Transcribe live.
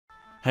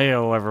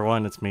Heyo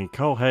everyone, it's me,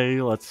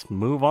 Kouhei. Let's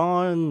move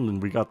on.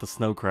 We got the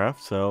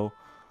snowcraft, so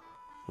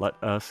let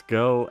us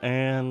go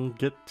and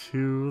get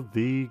to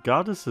the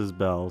goddess's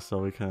bell so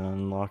we can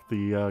unlock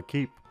the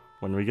keep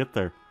when we get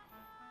there.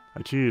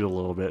 I cheated a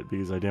little bit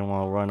because I didn't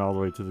want to run all the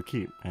way to the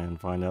keep and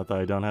find out that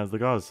I don't have the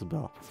goddess's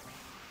bell.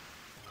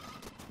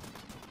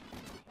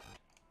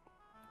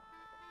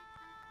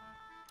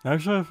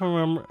 Actually, if I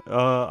remember,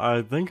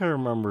 I think I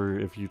remember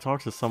if you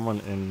talk to someone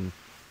in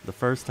the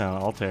first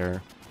town,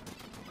 Altair,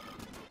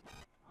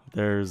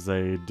 there's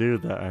a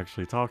dude that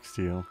actually talks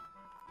to you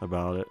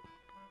about it.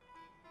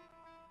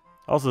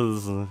 Also,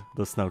 this is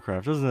the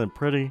snowcraft. Isn't it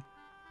pretty?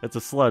 It's a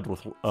sled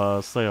with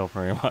a sail,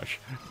 pretty much.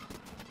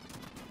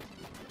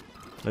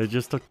 They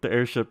just took the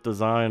airship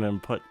design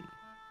and put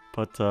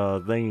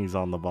thingies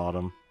on the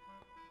bottom.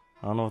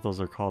 I don't know what those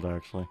are called,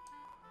 actually.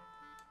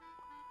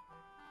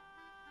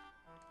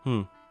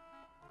 I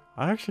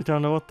actually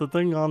don't know what the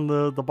thing on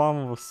the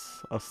bottom of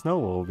a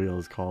snowmobile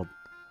is called.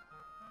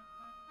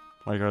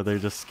 Like, are they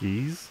just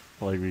skis?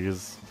 Like,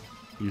 because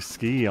you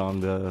ski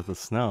on the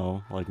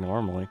snow, like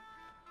normally.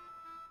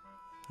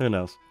 Who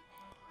knows?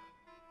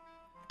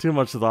 Too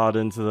much thought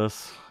into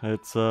this.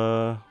 It's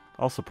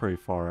also pretty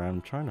far. I'm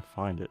trying to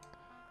find it.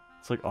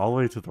 It's like all the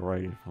way to the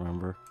right,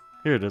 remember?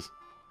 Here it is.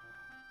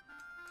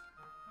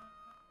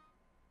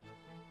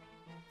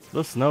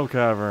 The Snow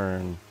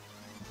Cavern.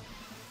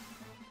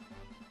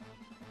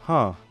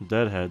 Huh,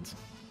 Deadheads.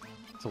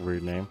 That's a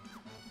weird name.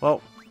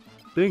 Well,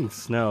 being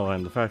snow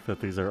and the fact that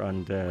these are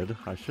undead,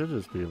 I should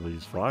just be able to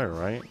use fire,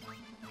 right?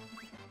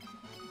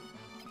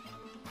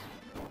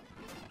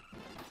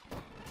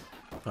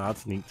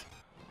 That's neat.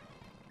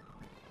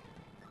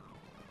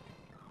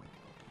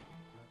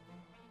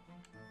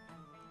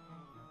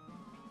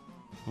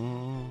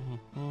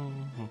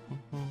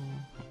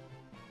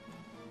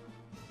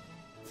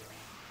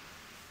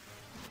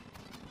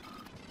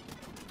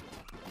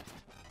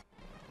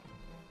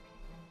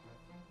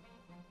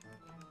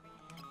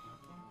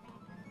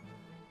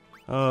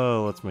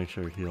 Oh, let's make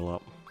sure to heal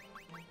up.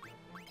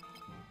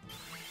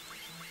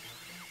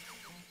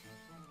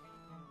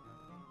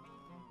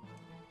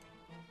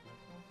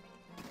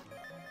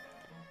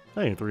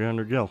 Hey,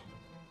 300 gil.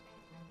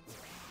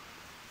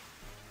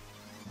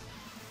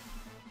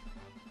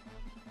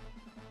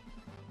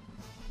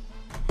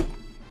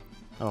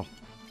 Oh,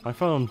 my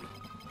phone.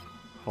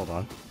 Hold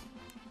on.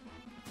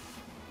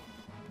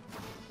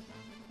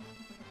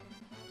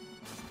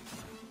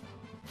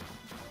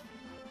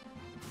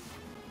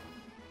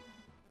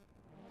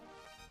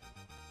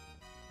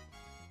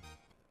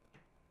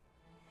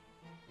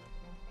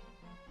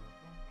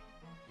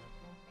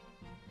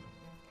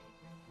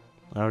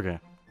 Okay.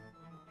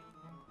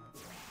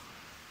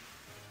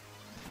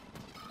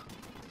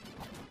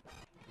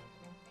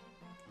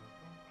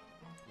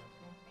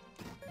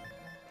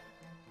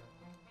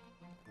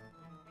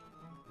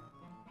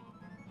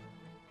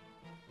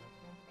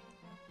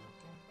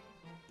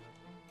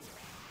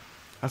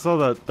 I saw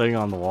that thing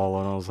on the wall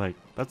and I was like,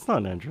 that's not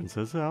an entrance,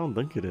 is it? I don't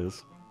think it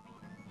is.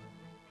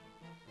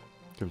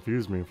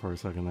 Confused me for a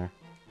second there.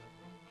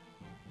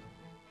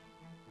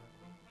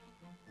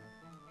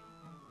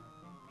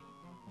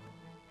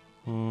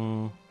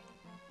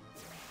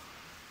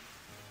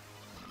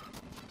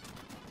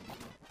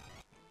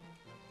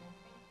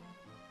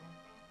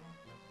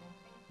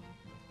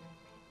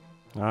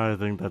 I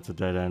think that's a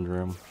dead end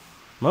room.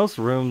 Most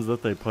rooms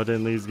that they put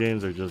in these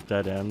games are just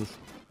dead ends.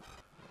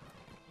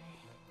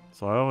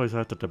 So I always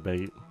have to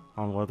debate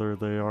on whether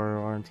they are or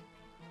aren't.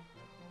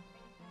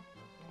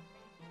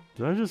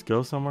 Did I just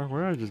go somewhere?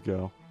 Where did I just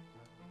go?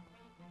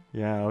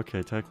 Yeah,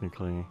 okay,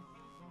 technically.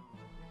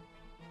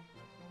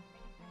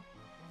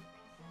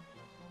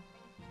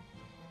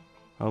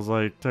 I was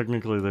like,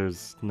 technically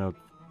there's no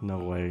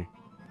way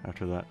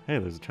after that. Hey,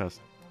 there's a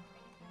chest.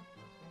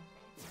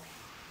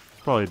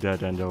 It's probably a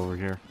dead end over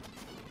here.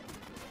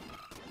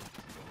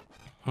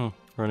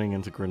 Running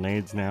into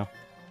grenades now.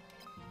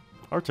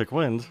 Arctic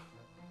wind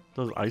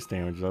does ice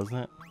damage, doesn't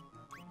it?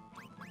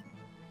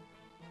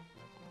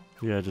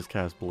 Yeah, just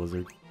cast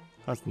blizzard.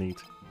 That's neat.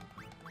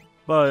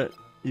 But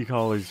you can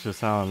always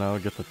just, I don't know,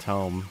 get the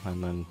tome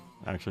and then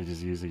actually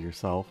just use it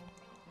yourself.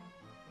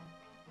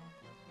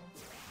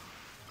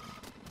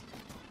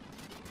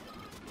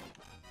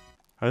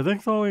 I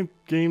think the only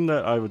game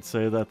that I would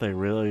say that they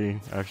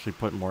really actually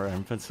put more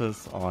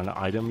emphasis on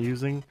item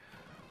using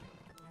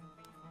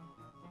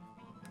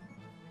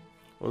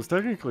was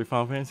technically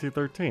Final Fantasy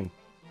 13.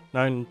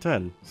 9,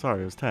 10.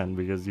 Sorry, it was 10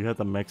 because you had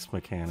the mix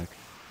mechanic.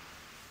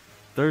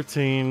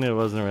 13, it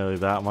wasn't really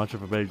that much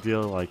of a big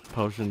deal. Like,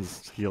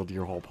 potions healed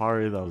your whole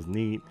party, that was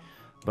neat.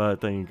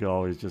 But then you could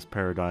always just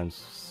paradigm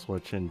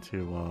switch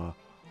into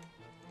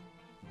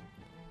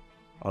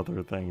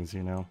other things,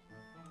 you know?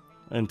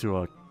 Into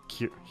a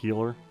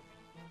healer.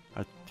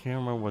 I can't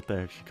remember what they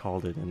actually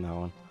called it in that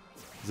one.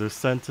 There's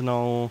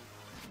Sentinel,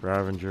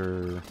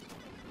 Ravager,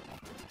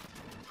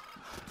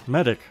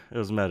 Medic. It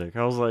was Medic.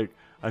 I was like,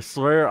 I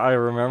swear I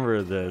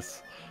remember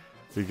this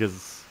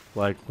because,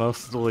 like,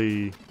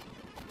 mostly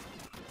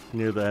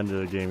near the end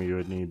of the game you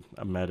would need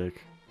a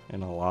medic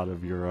in a lot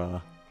of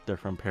your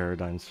different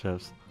paradigm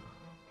shifts.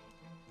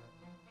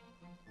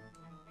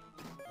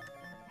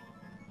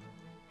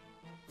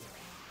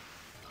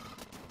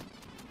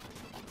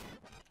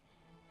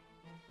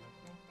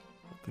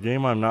 The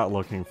game I'm not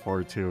looking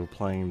forward to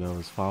playing though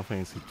is Final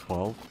Fantasy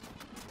 12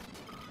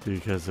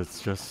 because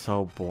it's just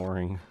so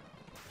boring.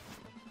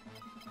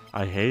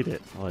 I hate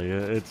it. Like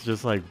it's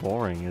just like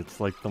boring. It's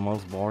like the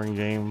most boring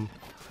game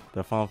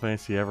that Final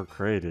Fantasy ever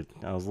created.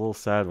 I was a little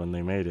sad when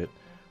they made it.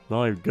 The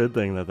only good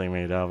thing that they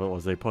made out of it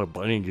was they put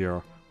Bunny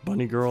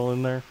Girl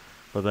in there,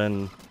 but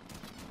then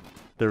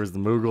there was the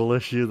Moogle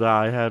issue that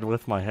I had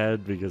with my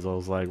head because I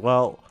was like,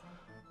 well,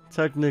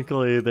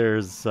 technically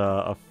there's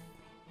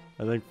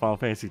I think Final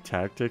Fantasy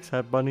Tactics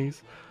had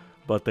bunnies,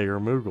 but they were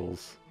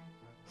Moogles,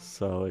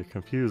 so it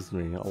confused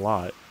me a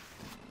lot.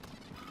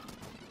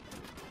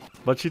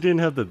 But she didn't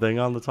have the thing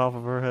on the top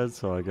of her head,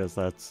 so I guess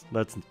that's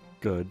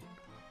good.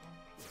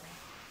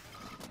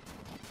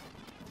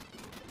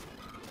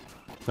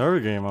 Another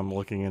game I'm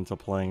looking into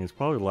playing is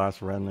probably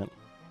Last Remnant.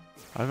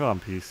 I have it on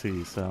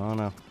PC, so I don't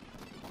know.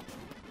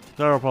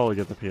 I'll probably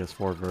get the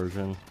PS4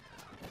 version,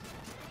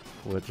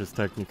 which is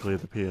technically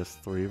the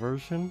PS3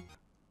 version,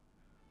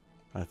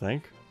 I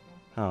think.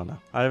 I don't know.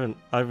 I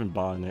haven't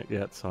bought it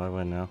yet, so I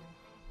wouldn't know.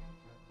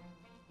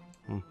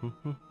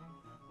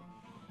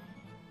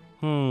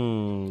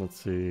 Let's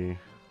see.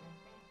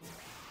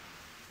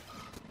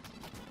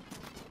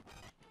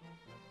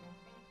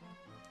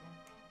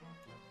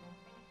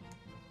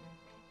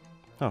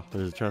 Oh,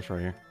 there's a chest right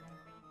here.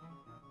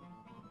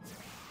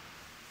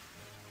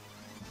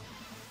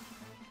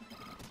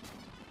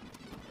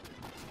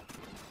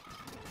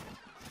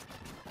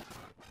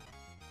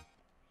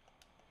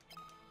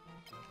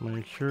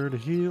 Make sure to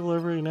heal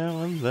every now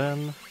and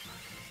then.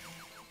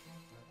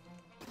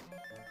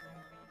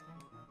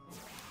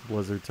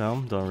 Blizzard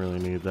Tome, don't really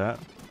need that.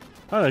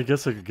 I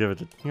guess I could give it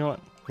to, you know what?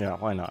 Yeah,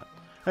 why not?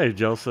 Hey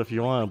Joseph,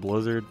 you want a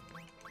Blizzard?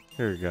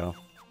 Here you go.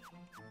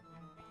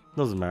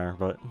 Doesn't matter,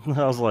 but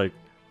I was like,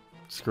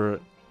 screw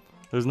it.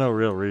 There's no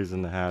real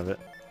reason to have it.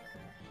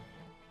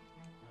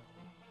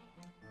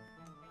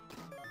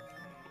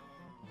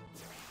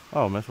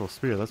 Oh, Mithril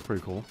Spear, that's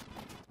pretty cool.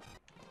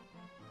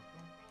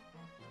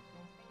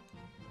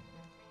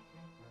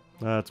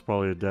 That's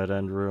probably a dead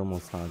end room,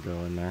 let's not go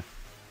in there.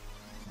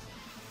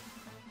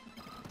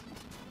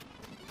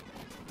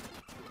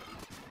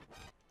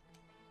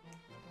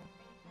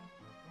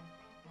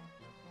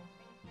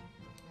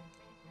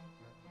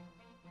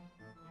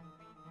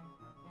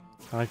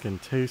 I can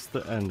taste the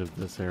end of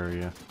this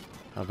area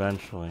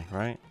eventually,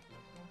 right?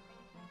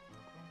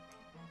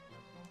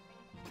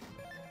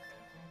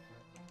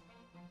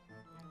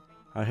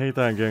 I hate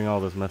that I'm getting all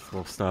this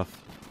mythical stuff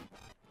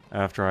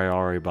after I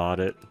already bought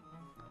it,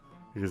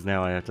 because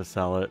now I have to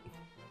sell it.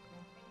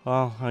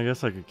 Well, I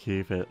guess I could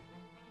keep it.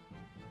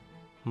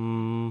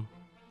 Yeah,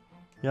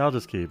 I'll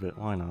just keep it.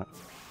 Why not?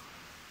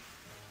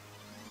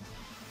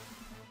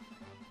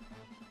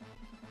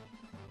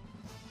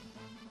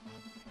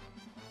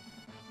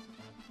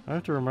 I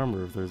have to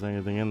remember if there's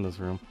anything in this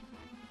room.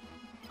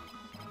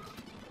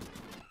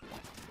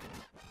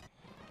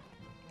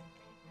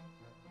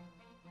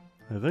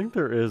 I think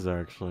there is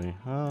actually.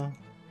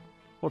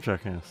 We'll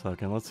check in a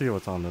second. Let's see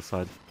what's on this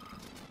side.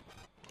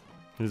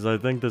 Because I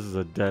think this is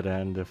a dead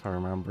end if I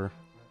remember.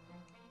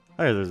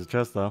 Hey, there's a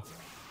chest though.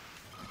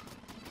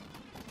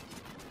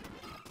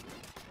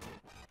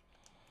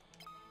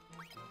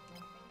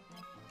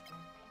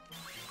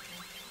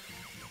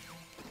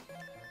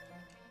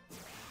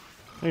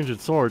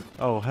 Ancient sword.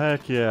 Oh,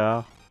 heck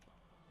yeah.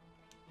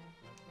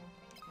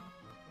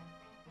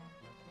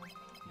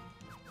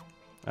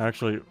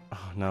 Actually,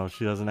 oh, no,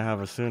 she doesn't have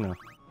Asuna.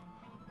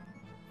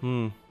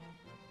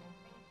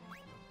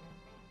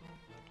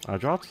 Eye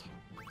drops?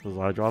 Does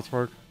eye drops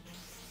work?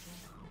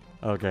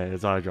 Okay,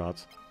 it's eye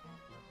drops.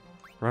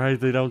 Right,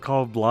 they don't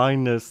call it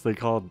blindness, they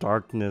call it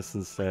darkness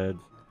instead.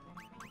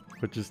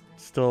 Which is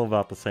still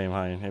about the same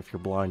height. If you're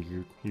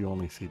blind, you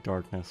only see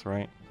darkness,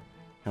 right?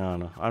 I don't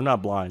know. I'm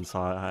not blind, so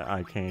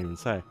I can't even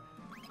say.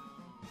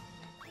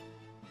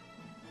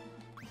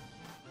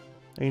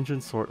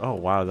 Ancient sword. Oh,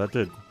 wow,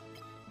 that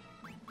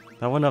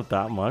went up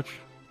that much?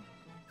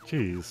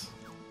 Jeez.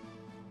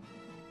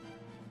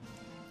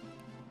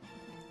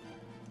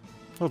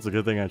 Well, it's a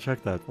good thing I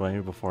checked that way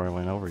before I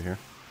went over here.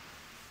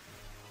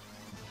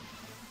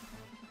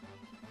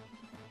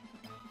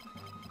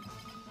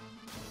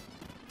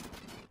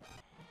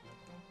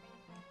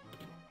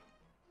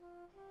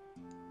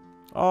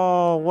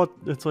 Oh, what?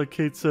 It's like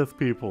Kate Sith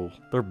people.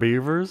 They're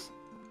beavers?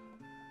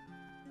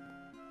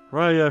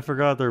 Right, I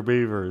forgot they're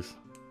beavers.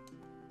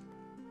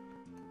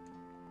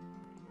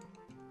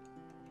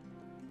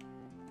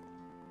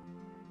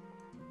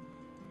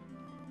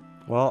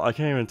 Well, I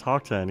can't even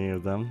talk to any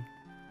of them.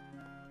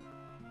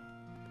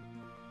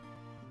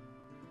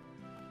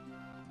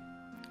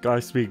 Guy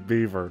speak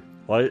beaver.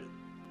 What?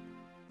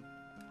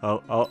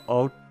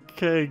 Oh,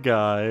 okay,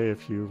 guy,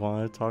 if you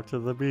want to talk to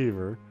the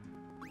beaver.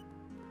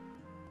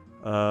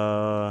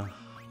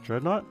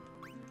 Dreadnought?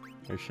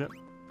 Airship?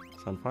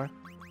 Sunfire?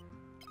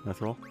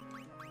 Mithril.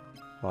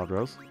 Loud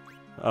Rose.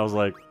 I was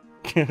like,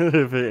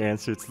 if it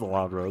answered to the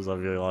Loud Rose,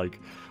 I'd be like,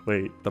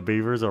 wait, the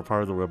Beavers are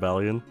part of the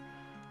rebellion?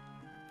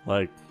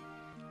 Like,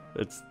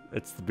 it's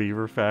the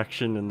Beaver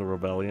faction in the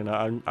rebellion.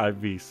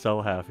 I'd be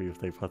so happy if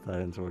they put that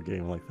into a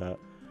game like that.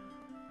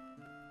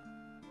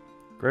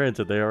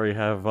 Granted, they already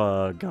have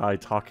a guy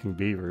talking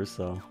beavers,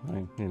 so,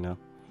 you know.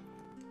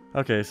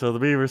 Okay, so the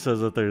beaver says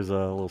that there's a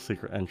little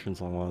secret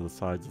entrance on one of the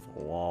sides of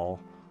the wall.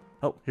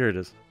 Oh, here it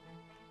is.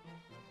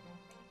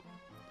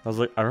 I was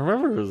like, I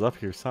remember it was up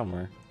here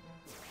somewhere.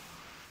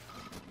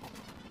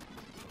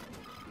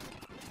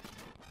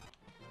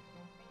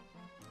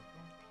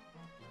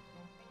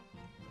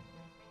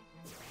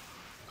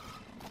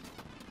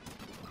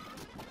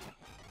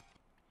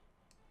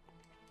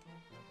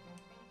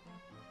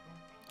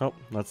 Oh,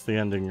 that's the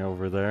ending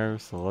over there,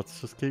 so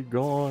let's just keep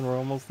going, we're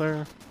almost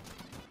there.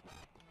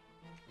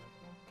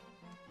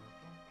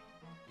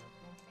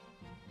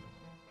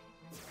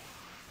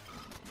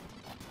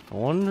 I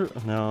wonder,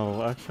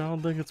 no, actually I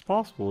don't think it's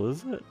possible,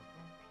 is it?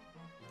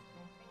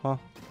 Huh.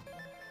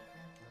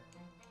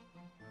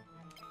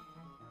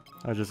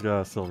 I just got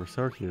a silver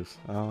Syracuse.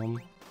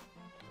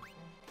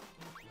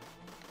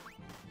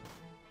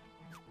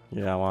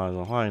 Yeah,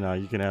 why not?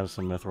 You can have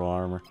some mithril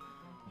armor.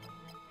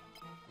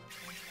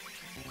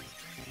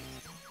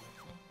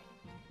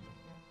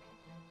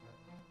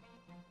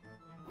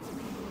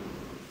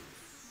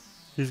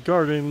 He's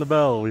guarding the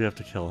bell. We have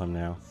to kill him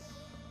now.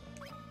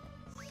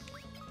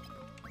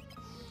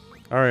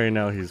 I already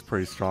know he's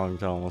pretty strong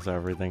to almost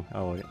everything.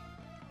 Oh, wait.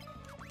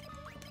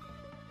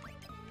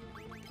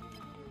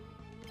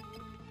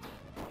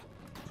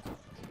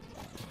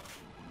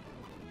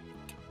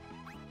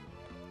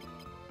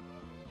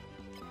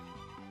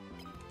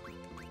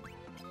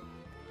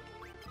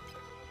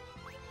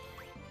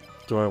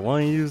 Do I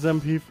want to use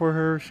MP for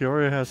her? She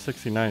already has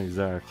 69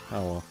 exact.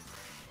 Oh, well.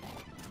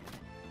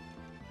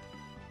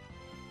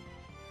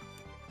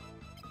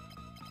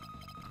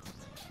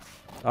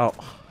 Oh,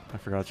 I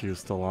forgot she was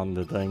still on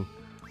the thing.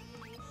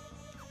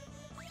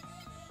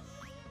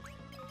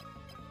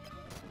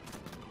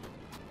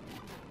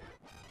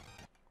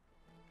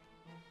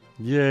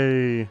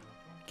 Yay!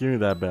 Give me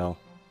that bell.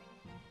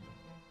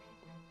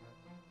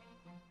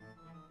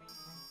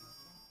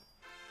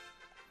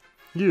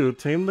 You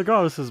tamed the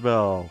goddess's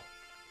bell.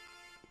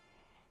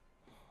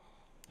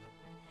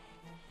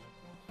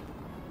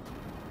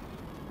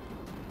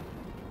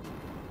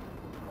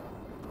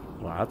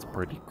 Wow, that's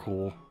pretty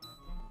cool.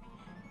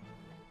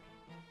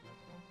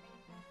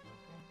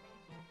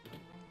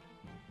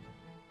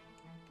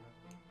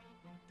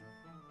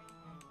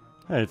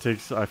 Hey, it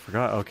takes, I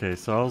forgot, okay,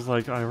 so I was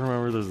like, I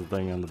remember there's a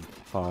thing on the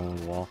bottom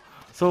of the wall.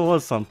 So it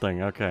was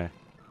something, okay.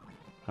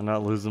 I'm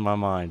not losing my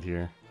mind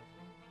here.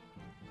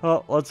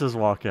 Well, let's just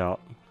walk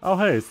out. Oh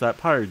hey, it's that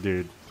pirate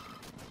dude.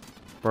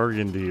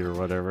 Burgundy or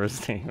whatever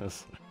his name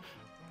is.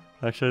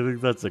 Actually, I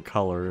think that's a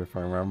color if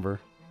I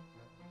remember.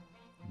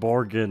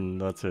 Borgin,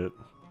 that's it.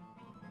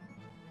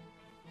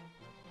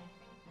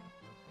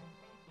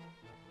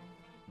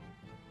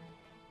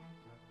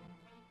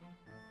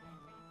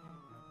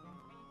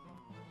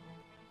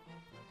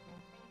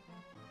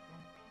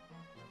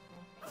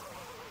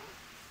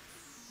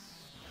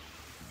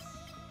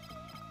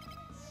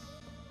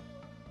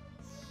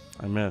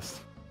 I missed.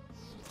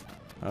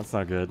 That's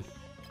not good.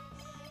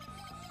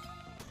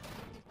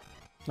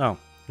 No,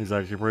 he's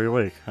actually pretty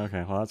weak.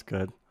 Okay, well that's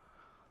good.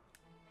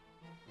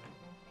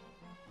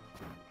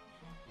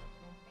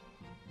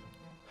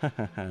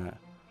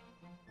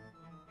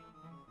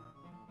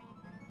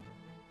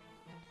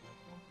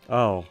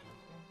 Oh.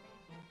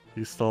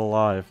 He's still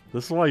alive.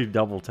 This is why you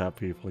double tap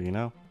people, you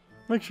know?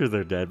 Make sure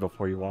they're dead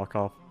before you walk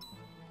off.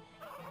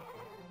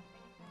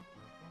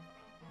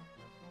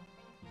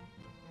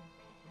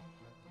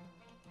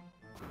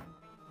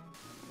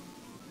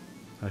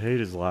 I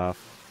hate his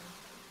laugh.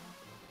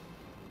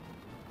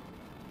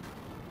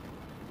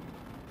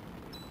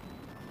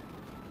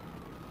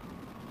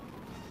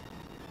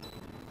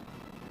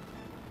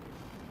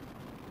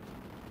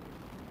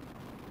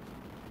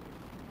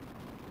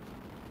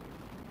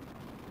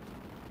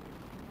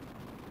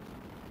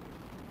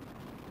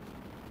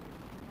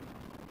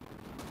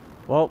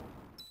 Well,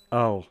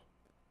 oh.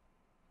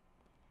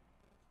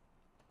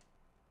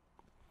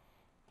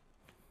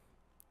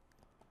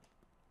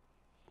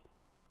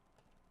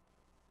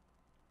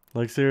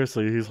 Like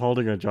seriously, he's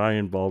holding a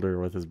giant boulder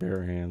with his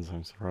bare hands.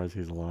 I'm surprised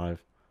he's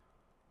alive.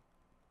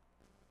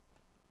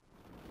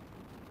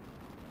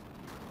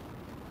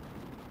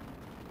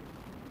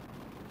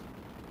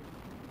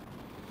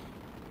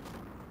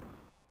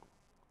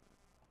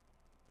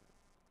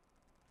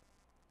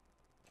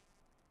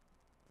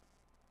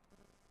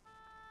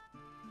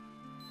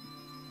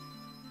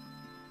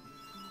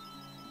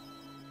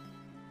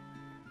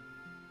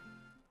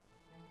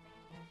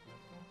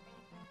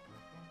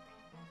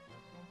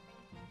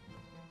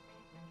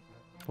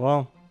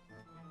 Well,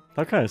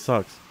 that kind of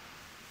sucks.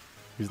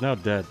 He's now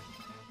dead.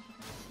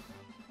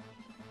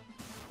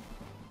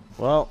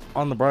 Well,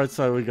 on the bright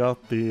side, we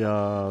got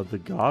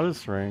the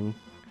goddess ring,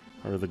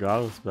 or the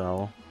goddess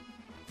bell.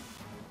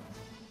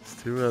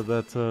 Too bad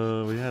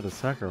that we had to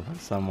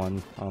sacrifice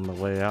someone on the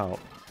way out.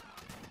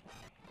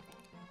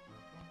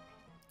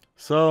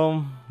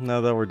 So,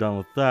 now that we're done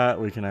with that,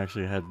 we can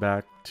actually head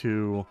back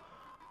to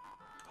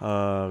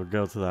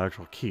go to the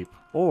actual keep.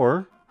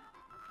 Or,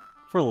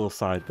 for a little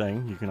side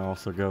thing, you can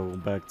also go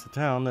back to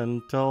town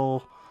and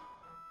tell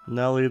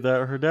Nelly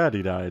that her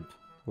daddy died.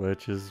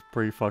 Which is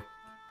pretty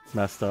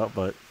messed up,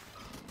 but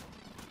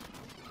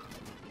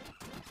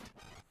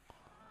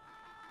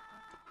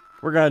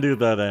we're gonna do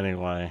that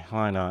anyway.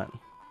 Why not?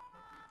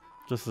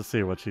 Just to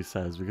see what she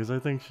says, because I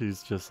think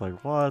she's just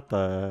like, what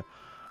the...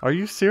 Are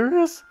you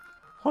serious?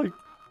 Like,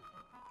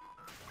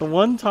 the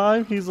one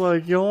time he's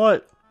like, you know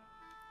what?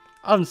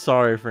 I'm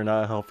sorry for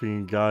not helping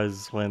you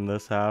guys when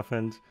this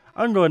happened.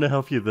 I'm going to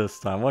help you this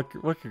time. What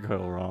could go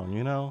wrong,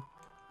 you know?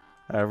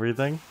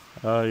 Everything?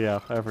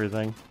 Yeah,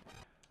 everything.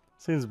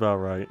 Seems about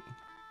right.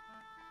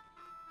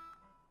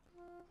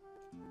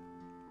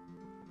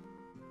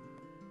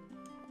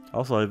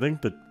 Also, I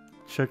think the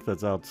chick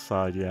that's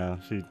outside, yeah,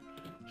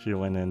 she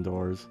went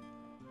indoors.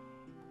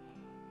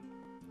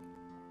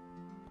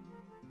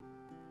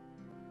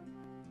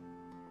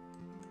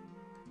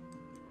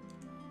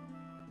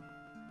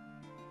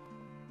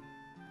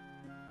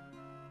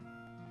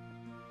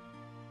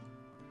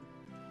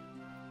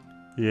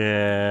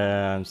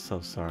 Yeah, I'm so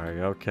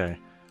sorry. Okay.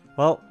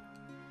 Well,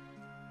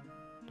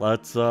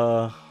 let's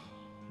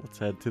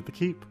head to the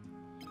keep.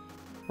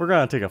 We're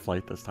gonna take a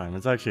flight this time.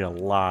 It's actually a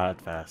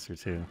lot faster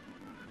too.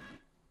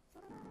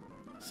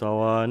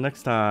 So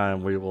next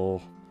time we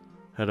will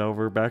head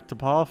over back to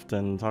Poft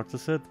and talk to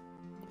Sid.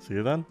 See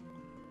you then.